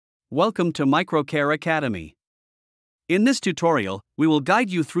Welcome to Microcare Academy. In this tutorial, we will guide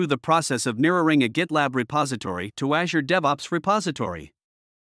you through the process of mirroring a GitLab repository to Azure DevOps repository.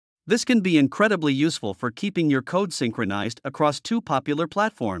 This can be incredibly useful for keeping your code synchronized across two popular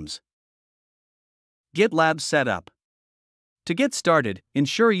platforms. GitLab Setup. To get started,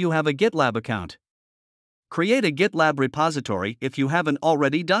 ensure you have a GitLab account. Create a GitLab repository if you haven't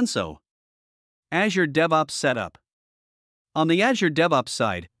already done so. Azure DevOps Setup. On the Azure DevOps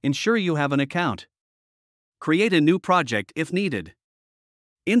side, ensure you have an account. Create a new project if needed.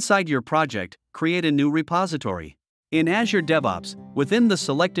 Inside your project, create a new repository. In Azure DevOps, within the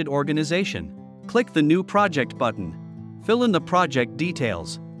selected organization, click the New Project button. Fill in the project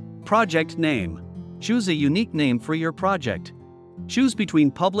details. Project name. Choose a unique name for your project. Choose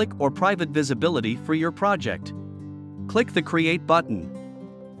between public or private visibility for your project. Click the Create button.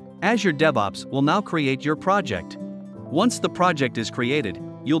 Azure DevOps will now create your project. Once the project is created,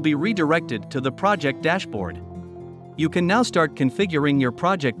 you'll be redirected to the project dashboard. You can now start configuring your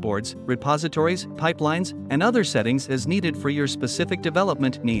project boards, repositories, pipelines, and other settings as needed for your specific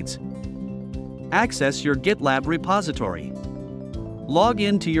development needs. Access your GitLab repository. Log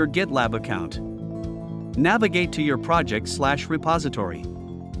in to your GitLab account. Navigate to your project/repository.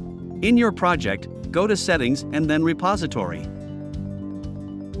 In your project, go to Settings and then Repository.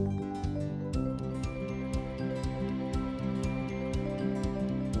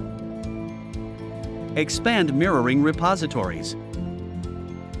 Expand mirroring repositories.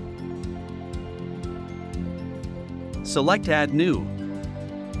 Select Add New.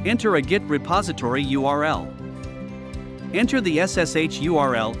 Enter a Git repository URL. Enter the SSH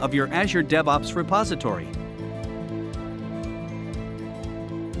URL of your Azure DevOps repository.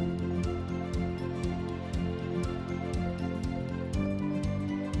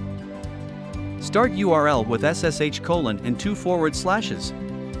 Start URL with SSH : and 2 forward slashes.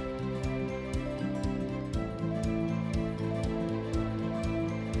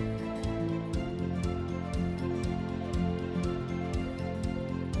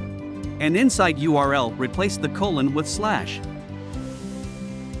 And inside URL, replace the colon with slash.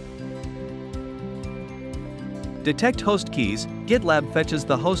 Detect host keys. GitLab fetches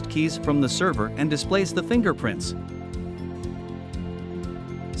the host keys from the server and displays the fingerprints.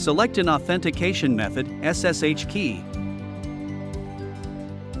 Select an authentication method, SSH key.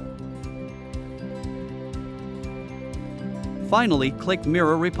 Finally, click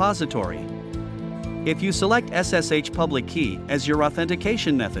Mirror Repository. If you select SSH public key as your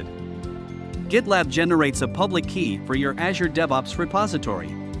authentication method, GitLab generates a public key for your Azure DevOps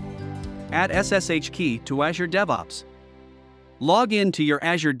repository. Add SSH key to Azure DevOps. Log in to your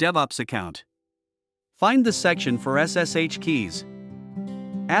Azure DevOps account. Find the section for SSH keys.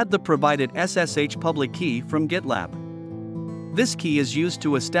 Add the provided SSH public key from GitLab. This key is used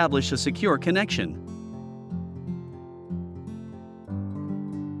to establish a secure connection.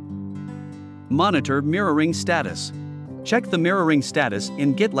 Monitor mirroring status. Check the mirroring status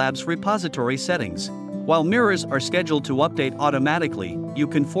in GitLab's repository settings. While mirrors are scheduled to update automatically, you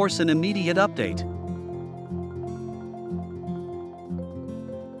can force an immediate update.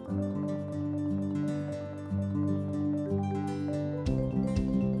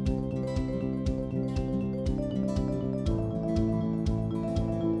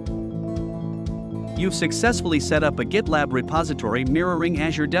 You've successfully set up a GitLab repository mirroring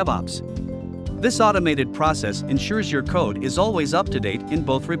Azure DevOps. This automated process ensures your code is always up to date in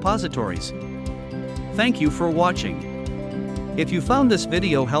both repositories. Thank you for watching. If you found this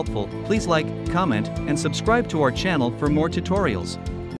video helpful, please like, comment, and subscribe to our channel for more tutorials.